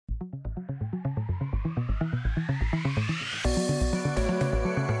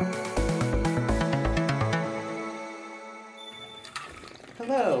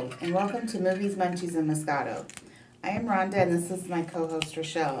Hello, and welcome to Movies, Munchies, and Moscato. I am Rhonda, and this is my co-host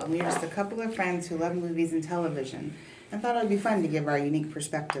Rochelle, and we are just a couple of friends who love movies and television, and thought it would be fun to give our unique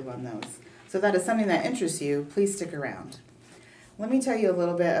perspective on those. So if that is something that interests you, please stick around. Let me tell you a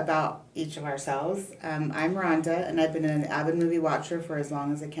little bit about each of ourselves. I'm Rhonda, and I've been an avid movie watcher for as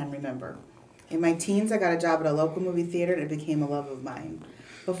long as I can remember. In my teens, I got a job at a local movie theater, and it became a love of mine.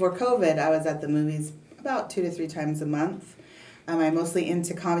 Before COVID, I was at the movies about 2 to 3 times a month. I'm mostly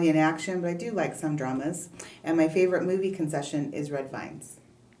into comedy and action, but I do like some dramas. And my favorite movie concession is Red Vines.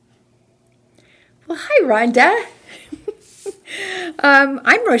 Well, hi, Rhonda.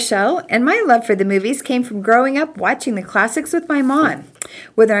 I'm Rochelle, and my love for the movies came from growing up watching the classics with my mom.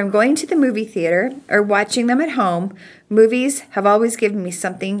 Whether I'm going to the movie theater or watching them at home, movies have always given me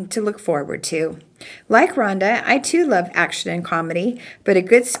something to look forward to. Like Rhonda, I too love action and comedy, but a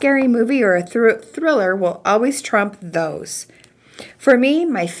good scary movie or a thriller will always trump those. For me,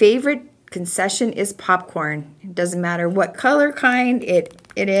 my favorite concession is popcorn. It doesn't matter what color kind it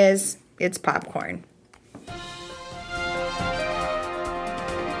is, it's popcorn.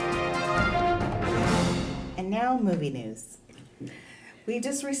 And now, movie news. We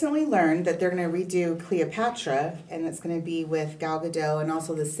just recently learned that they're going to redo Cleopatra, and it's going to be with Gal Gadot and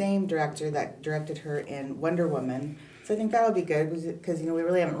also the same director that directed her in Wonder Woman. So I think that'll be good because, we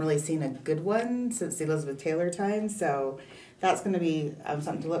really haven't really seen a good one since the Elizabeth Taylor time, so that's going to be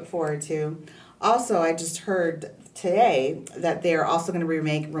something to look forward to. Also, I just heard today that they're also going to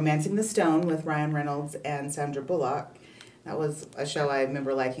remake Romancing the Stone with Ryan Reynolds and Sandra Bullock. That was a show I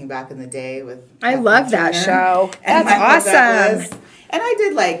remember liking back in the day with I love that show. That's awesome. And I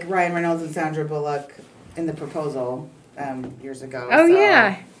did like Ryan Reynolds and Sandra Bullock in The Proposal years ago. Oh, so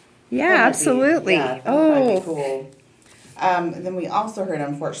yeah. Yeah, absolutely. That'd be cool. Then we also heard,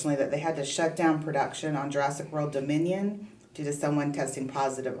 unfortunately, that they had to shut down production on Jurassic World Dominion due to someone testing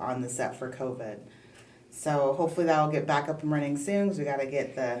positive on the set for COVID. So hopefully that will get back up and running soon because we got to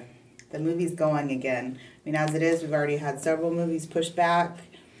get the movies going again. I mean, as it is, we've already had several movies pushed back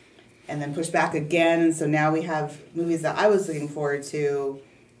and then pushed back again. And so now we have movies that I was looking forward to,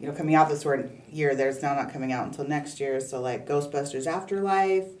 coming out this year. There's now not coming out until next year. So like Ghostbusters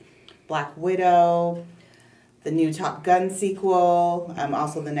Afterlife, Black Widow, the new Top Gun sequel,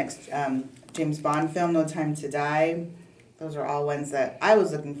 also the next James Bond film, No Time to Die. Those are all ones that I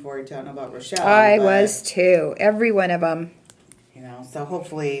was looking forward to. I don't know about Rochelle. I was too. Every one of them. So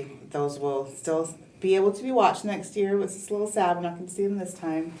hopefully those will still be able to be watched next year. It's just a little sad we're not going to see them this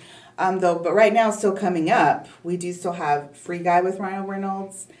time. But right now, still coming up, we do still have Free Guy with Ryan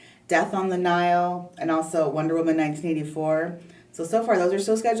Reynolds, Death on the Nile, and also Wonder Woman 1984. So far, those are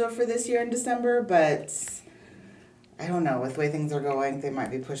still scheduled for this year in December, but I don't know. With the way things are going, they might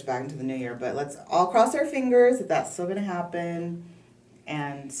be pushed back into the new year. But let's all cross our fingers that that's still going to happen,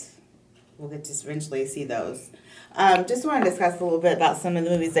 and we'll get to eventually see those. Just want to discuss a little bit about some of the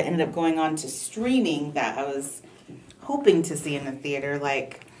movies that ended up going on to streaming that I was hoping to see in the theater.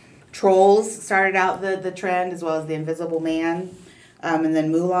 Like Trolls started out the trend, as well as The Invisible Man. And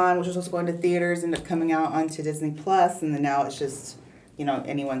then Mulan, which was supposed to go into theaters, ended up coming out onto Disney Plus. And then now it's just,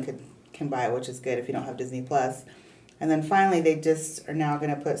 anyone can buy it, which is good if you don't have Disney Plus. And then finally, they just are now going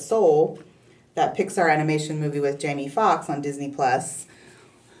to put Soul, that Pixar animation movie with Jamie Foxx, on Disney Plus,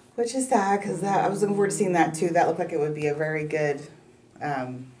 which is sad because I was looking forward to seeing that too. That looked like it would be a very good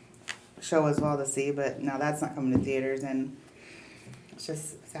show as well to see, but now that's not coming to theaters, and it's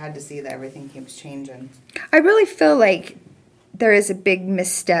just sad to see that everything keeps changing. I really feel like there is a big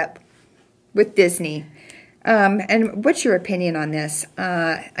misstep with Disney. And what's your opinion on this?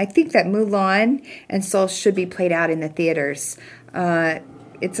 I think that Mulan and Soul should be played out in the theaters.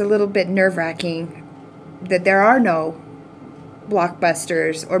 It's a little bit nerve-wracking that there are no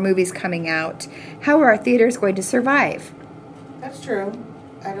blockbusters or movies coming out. How are our theaters going to survive? That's true.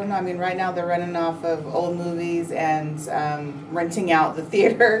 I don't know. I mean, right now they're running off of old movies and renting out the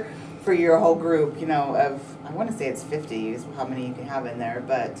theater for your whole group, I want to say it's 50 is how many you can have in there,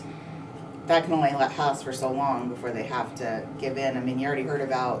 but that can only last for so long before they have to give in. I mean, you already heard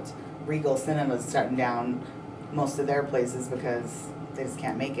about Regal Cinemas shutting down most of their places because they just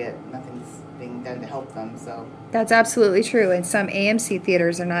can't make it. Nothing's being done to help them. So that's absolutely true. And some AMC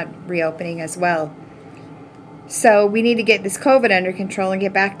theaters are not reopening as well. So we need to get this COVID under control and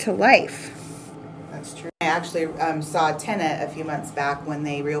get back to life. That's true. I actually saw Tenet a few months back when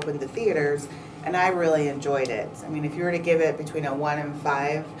they reopened the theaters, and I really enjoyed it. I mean, if you were to give it between a 1 and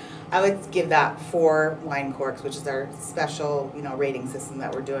 5, I would give that 4 wine corks, which is our special, rating system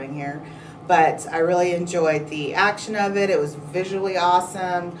that we're doing here. But I really enjoyed the action of it. It was visually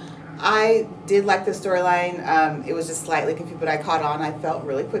awesome. I did like the storyline. It was just slightly confused, but I caught on. I felt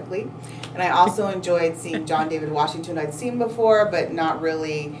really quickly. And I also enjoyed seeing John David Washington. I'd seen before, but not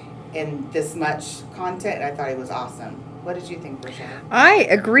really in this much content. And I thought he was awesome. What did you think, Rochelle? I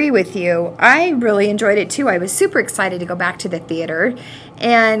agree with you. I really enjoyed it too. I was super excited to go back to the theater,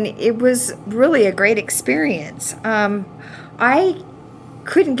 and it was really a great experience. I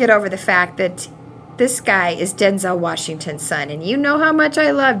couldn't get over the fact that this guy is Denzel Washington's son, and you know how much I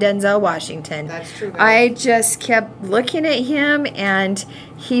love Denzel Washington. That's true. I just kept looking at him, and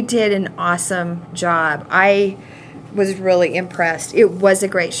he did an awesome job. I was really impressed. It was a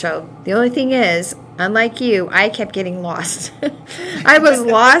great show. The only thing is, unlike you, I kept getting lost. I was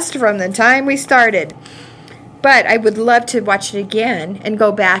lost from the time we started. But I would love to watch it again and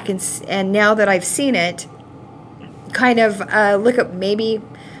go back and now that I've seen it, kind of look at maybe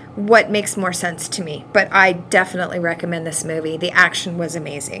what makes more sense to me. But I definitely recommend this movie. The action was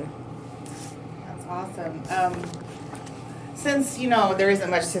amazing. That's awesome. Since, there isn't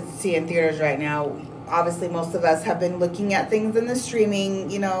much to see in theaters right now, obviously most of us have been looking at things in the streaming,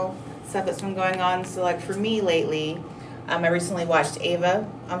 stuff that's been going on. So, like, for me lately, I recently watched Ava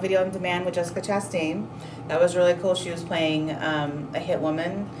on video on demand with Jessica Chastain. That was really cool. She was playing a hit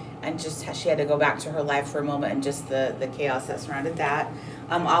woman, and just she had to go back to her life for a moment, and just the chaos that surrounded that.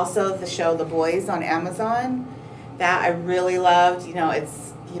 Also, the show The Boys on Amazon, that I really loved.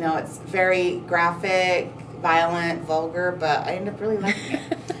 It's very graphic, violent, vulgar, but I ended up really liking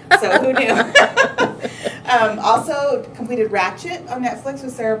it. So who knew? Also completed Ratchet on Netflix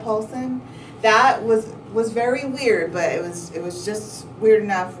with Sarah Paulson. That was very weird, but it was just weird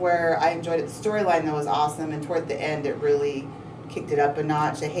enough where I enjoyed it. The storyline though was awesome, and toward the end it really kicked it up a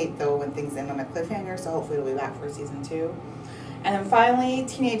notch. I hate though when things end on a cliffhanger, so hopefully it'll be back for season 2. And then finally,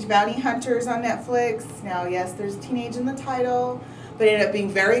 Teenage Bounty Hunters on Netflix. Now, yes, there's teenage in the title, but it ended up being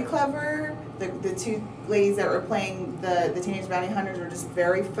very clever. The two ladies that were playing the Teenage Bounty Hunters were just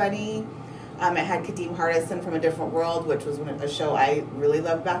very funny. It had Kadeem Hardison from A Different World, which was a show I really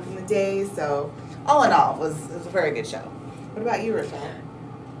loved back in the day. So, all in all, it was a very good show. What about you, Rochelle?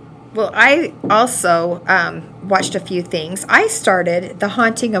 Well, I also watched a few things. I started The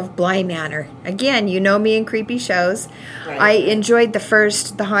Haunting of Bly Manor. Again, you know me and creepy shows. Right. I enjoyed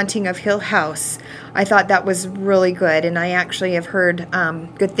The Haunting of Hill House. I thought that was really good, and I actually have heard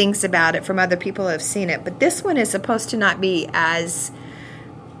good things about it from other people who have seen it. But this one is supposed to not be as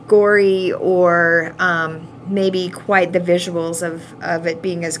gory or maybe quite the visuals of it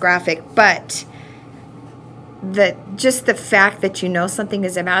being as graphic, but just the fact that you know something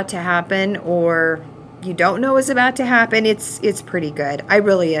is about to happen or you don't know is about to happen, it's pretty good. I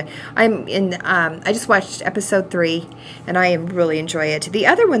just watched episode 3 and I really enjoy it. The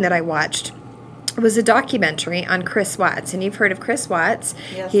other one that I watched was a documentary on Chris Watts, and you've heard of Chris Watts.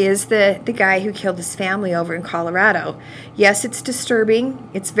 Yes. He is the guy who killed his family over in Colorado. Yes, it's disturbing.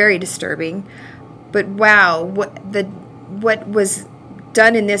 It's very disturbing. But wow, what was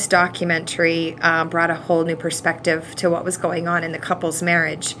done in this documentary brought a whole new perspective to what was going on in the couple's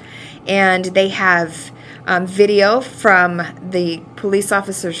marriage. And they have video from the police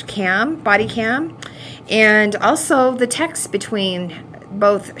officer's body cam, and also the text between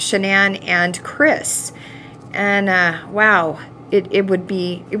both Shanann and Chris. And wow, it would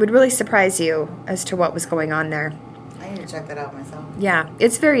really surprise you as to what was going on there. I need to check that out myself. Yeah,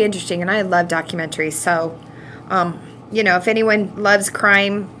 it's very interesting, and I love documentaries. So, if anyone loves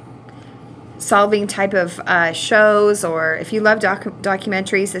crime solving type of shows, or if you love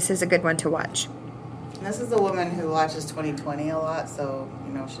documentaries, this is a good one to watch. And this is a woman who watches 2020 a lot, so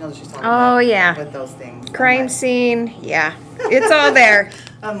she knows what she's talking about. Oh yeah, with those things. Crime scene, yeah, it's all there.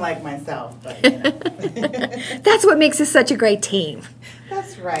 Unlike myself, but that's what makes us such a great team.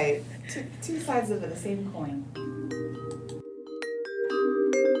 That's right. Two sides of the same coin.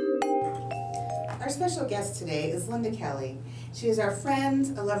 Our special guest today is Linda Kelly. She is our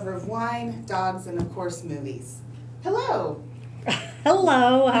friend, a lover of wine, dogs, and of course movies. Hello.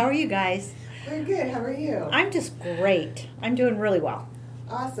 Hello. How are you guys? We're good. How are you? I'm just great. I'm doing really well.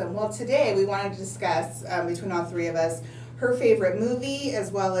 Awesome. Well, today we wanted to discuss, between all three of us, her favorite movie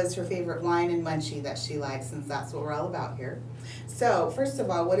as well as her favorite wine and munchie that she likes, since that's what we're all about here. So, first of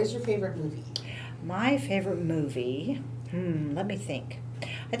all, what is your favorite movie? My favorite movie? Let me think.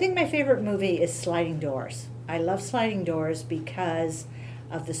 I think my favorite movie is Sliding Doors. I love Sliding Doors because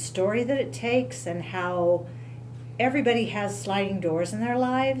of the story that it takes and how everybody has sliding doors in their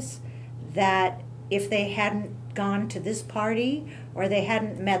lives, that if they hadn't gone to this party or they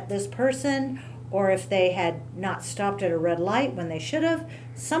hadn't met this person or if they had not stopped at a red light when they should have,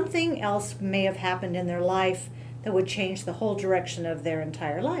 something else may have happened in their life that would change the whole direction of their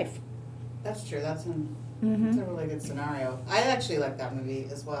entire life. That's true. That's a really good scenario. I actually like that movie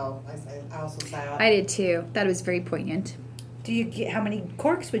as well. I also saw it. I did too. That was very poignant. How many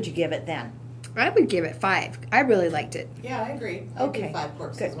corks would you give it then? I would give it 5. I really liked it. Yeah, I agree. I'd Okay. give 5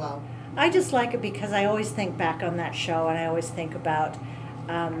 corks Good. as well. I just like it because I always think back on that show, and I always think about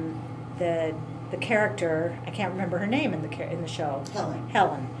the character. I can't remember her name in the show.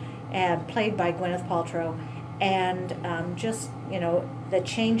 Helen, and played by Gwyneth Paltrow, and just the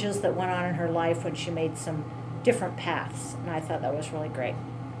changes that went on in her life when she made some different paths, and I thought that was really great.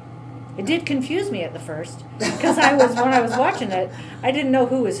 It did confuse me at the first because when I was watching it, I didn't know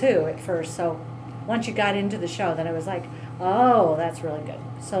who was who at first. So once you got into the show, then it was like, oh, that's really good.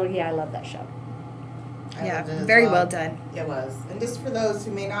 So yeah, I love that show. I loved it as very well done. It was. And just for those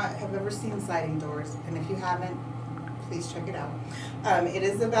who may not have ever seen Sliding Doors, and if you haven't, please check it out. It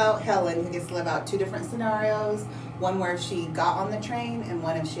is about Helen, who gets to live out 2 different scenarios. One where if she got on the train, and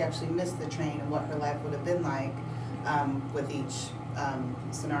one if she actually missed the train, and what her life would have been like with each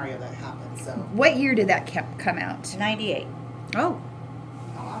scenario that happened. So, What year did that come out? 98. Oh,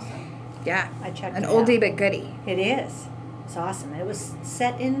 awesome. yeah. I checked An it oldie out. but goodie. It is. It's awesome. It was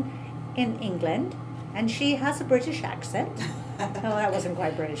set in England, and she has a British accent. Oh, that wasn't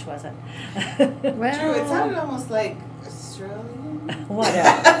quite British, was it? Well, True, it sounded almost like Australian. Whatever.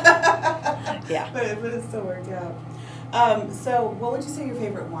 Yeah. But it still worked out. So, what would you say your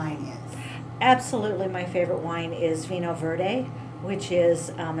favorite wine is? Absolutely, my favorite wine is Vino Verde, which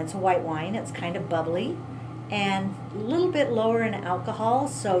is it's a white wine. It's kind of bubbly and a little bit lower in alcohol,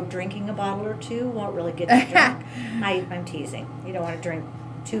 so drinking a bottle or 2 won't really get you drunk. I'm teasing. You don't want to drink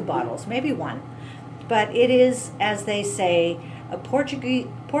 2 bottles, maybe 1. But it is, as they say, a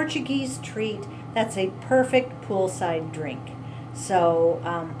Portuguese treat that's a perfect poolside drink. So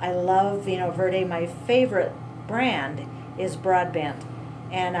I love Vino Verde. My favorite brand is Broadbent.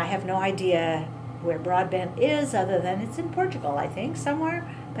 And I have no idea where Broadbent is other than it's in Portugal, I think, somewhere.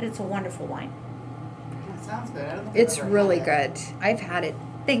 But it's a wonderful wine. That sounds good. I don't think it's I've ever really had good. I've had it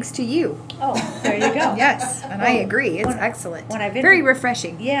thanks to you. Oh, there you go. Yes, and I Well, agree. It's when- excellent. when I've Very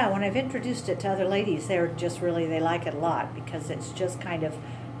refreshing. Yeah, when I've introduced it to other ladies, they like it a lot because it's just kind of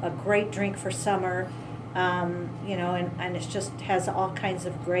a great drink for summer, and it just has all kinds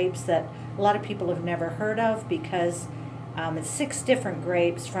of grapes that a lot of people have never heard of because it's 6 different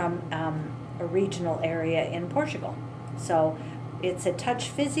grapes from a regional area in Portugal. So it's a touch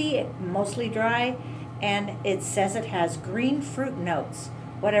fizzy, mostly dry, and it says it has green fruit notes,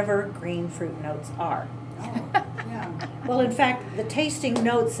 whatever green fruit notes are. Oh, yeah. Well, in fact, the tasting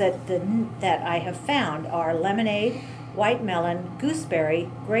notes that I have found are lemonade, white melon, gooseberry,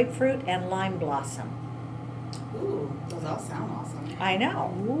 grapefruit, and lime blossom. Ooh, those all sound awesome. I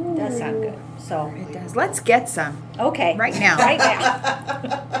know. Does sound good. So, It does. Let's get some. okay. Right now. Right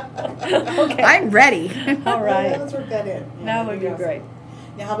now. Okay. I'm ready. All right. Let's work that in. Yeah, That would be awesome. great.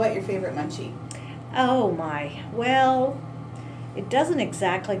 Now, how about your favorite munchie? Oh, my. Well, it doesn't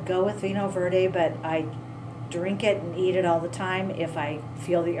exactly go with Vino Verde, but I drink it and eat it all the time if I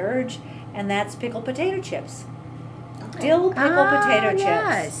feel the urge, and that's pickled potato chips. Okay. Dill pickled potato chips.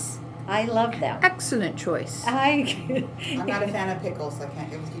 Yes. I love them. Excellent choice. I I'm not a fan of pickles, so I can't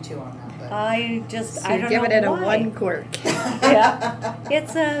get with you 2 on that. But I just So I you're don't giving know it a why. 1 cork. Yeah,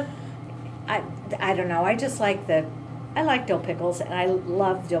 it's I don't know. I like dill pickles and I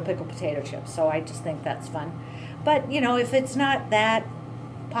love dill pickle potato chips. So I just think that's fun. But if it's not that,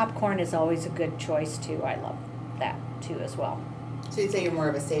 popcorn is always a good choice too. I love that too as well. So you'd say you're more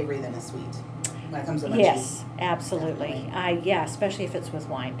of a savory than a sweet when it comes to munchies? Yes, absolutely. Definitely. Especially if it's with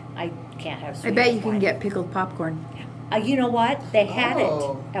wine. I can't have sweet. I bet with you can wine. get pickled popcorn. You know what? They had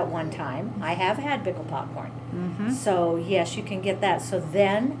Oh. it at one time. I have had pickled popcorn. Mm-hmm. So, yes, you can get that. So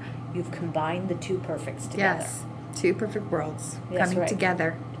then you've combined the 2 perfects together. Yes. 2 perfect worlds That's coming right.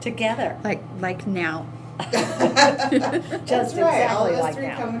 together. Together. Like now. Just That's right. All exactly of us like 3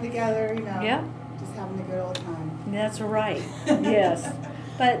 now. coming together, Yeah. just having a good old time. That's right. Yes.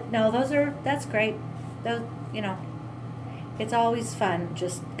 But no, that's great. Those, it's always fun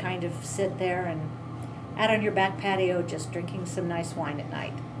just kind of sit there and out on your back patio just drinking some nice wine at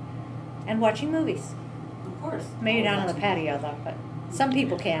night and watching movies. Of course. Maybe Oh, not on the that's- patio though, but some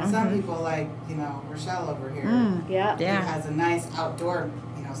people can. Some people like, Rochelle over here. Mm. Yeah. Who Yeah. has a nice outdoor,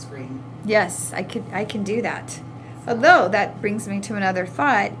 screen. Yes, I can do that. Although that brings me to another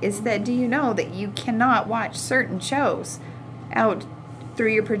thought is that do you know that you cannot watch certain shows out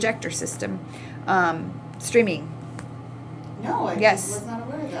through your projector system streaming? No, I Yes. was not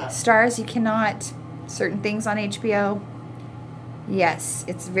aware of that. Stars, you cannot. Certain things on HBO. Yes,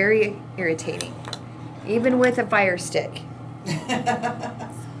 it's very irritating. Even with a Fire Stick.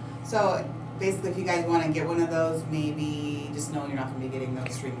 So basically, if you guys want to get one of those, maybe just know you're not going to be getting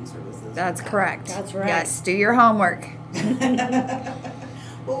those streaming services. That's correct. That's right. Yes, do your homework.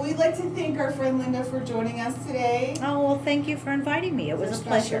 Well, we'd like to thank our friend Linda for joining us today. Oh, well, thank you for inviting me. It was a Special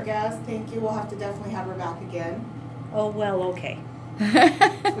pleasure. guest. Thank you. We'll have to definitely have her back again. Oh, well, okay.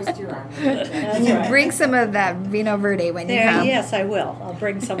 Twist your arm. That's right. Bring some of that Vino Verde when you There, come. yes, I will. I'll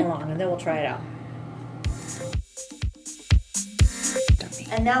bring some along, and then we'll try it out.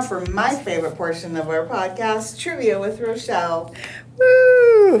 And now for my favorite portion of our podcast, Trivia with Rochelle.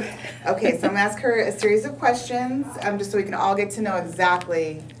 Woo! Okay, so I'm going to ask her a series of questions, just so we can all get to know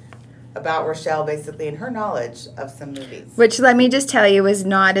exactly about Rochelle, basically, and her knowledge of some movies. Which, let me just tell you, is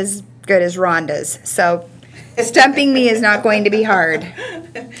not as good as Rhonda's. So, stumping me is not going to be hard.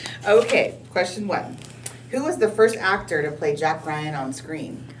 Okay, question 1. Who was the first actor to play Jack Ryan on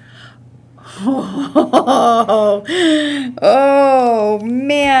screen? Oh,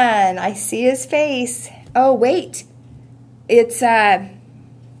 man. I see his face. Oh, wait. It's, Matt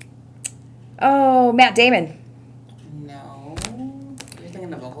Damon. No. You're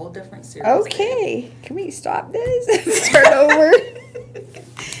thinking of a whole different series. Okay. Can we stop this? Start over?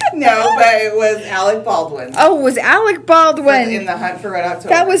 No, but it was Alec Baldwin. Oh, it was Alec Baldwin. In The Hunt for Red October.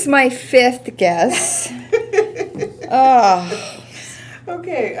 That was my 5th guess. Oh.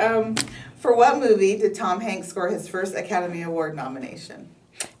 Okay, for what movie did Tom Hanks score his first Academy Award nomination?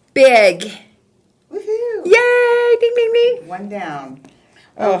 Big. Woohoo! Yay! Ding, ding, ding. One down.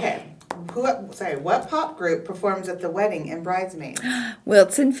 Oh. Okay. What pop group performs at the wedding in Bridesmaids?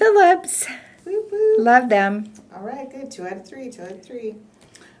 Wilson Phillips. Woo woo. Love them. All right, good. 2 out of 3. 2 out of 3.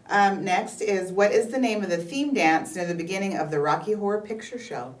 Next is, what is the name of the theme dance near the beginning of the Rocky Horror Picture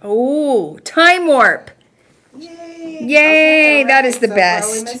Show? Oh, Time Warp. Yay! Yay, all that is the so best.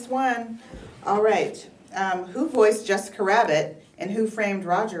 Far we missed one. All right. Who voiced Jessica Rabbit and who framed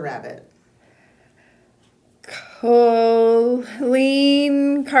Roger Rabbit? Carlene,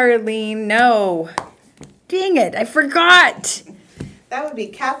 no. Dang it, I forgot. That would be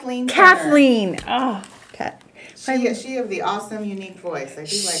Kathleen Turner. Kathleen. Oh, Kat. She of the awesome, unique voice. I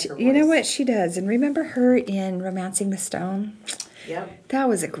do like her voice. You know what she does? And remember her in Romancing the Stone? Yep. That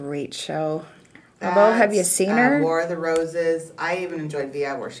was a great show. Although, have you seen her? War of the Roses. I even enjoyed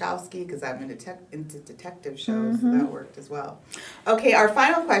V.I. Warshawski because I'm into detective shows, so that worked as well. Okay, our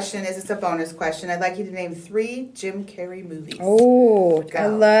final question is, it's a bonus question. I'd like you to name 3 Jim Carrey movies. Oh, Go. I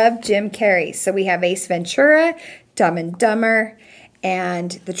love Jim Carrey. So we have Ace Ventura, Dumb and Dumber,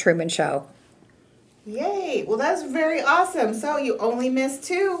 and The Truman Show. Yay! Well, that's very awesome. So you only missed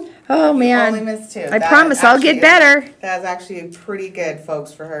 2. Oh, man. You only missed 2. I promise I'll get better. That's actually pretty good,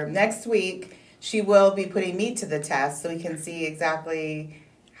 folks, for her. Next week, she will be putting me to the test so we can see exactly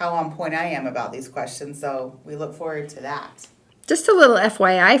how on point I am about these questions. So we look forward to that. Just a little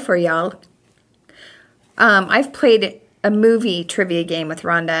FYI for y'all. I've played a movie trivia game with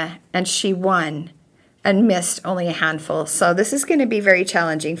Rhonda, and she won and missed only a handful. So this is going to be very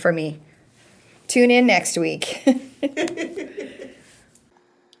challenging for me. Tune in next week.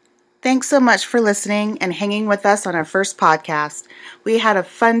 Thanks so much for listening and hanging with us on our first podcast. We had a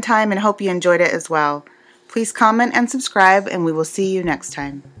fun time and hope you enjoyed it as well. Please comment and subscribe, and we will see you next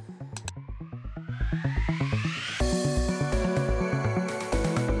time.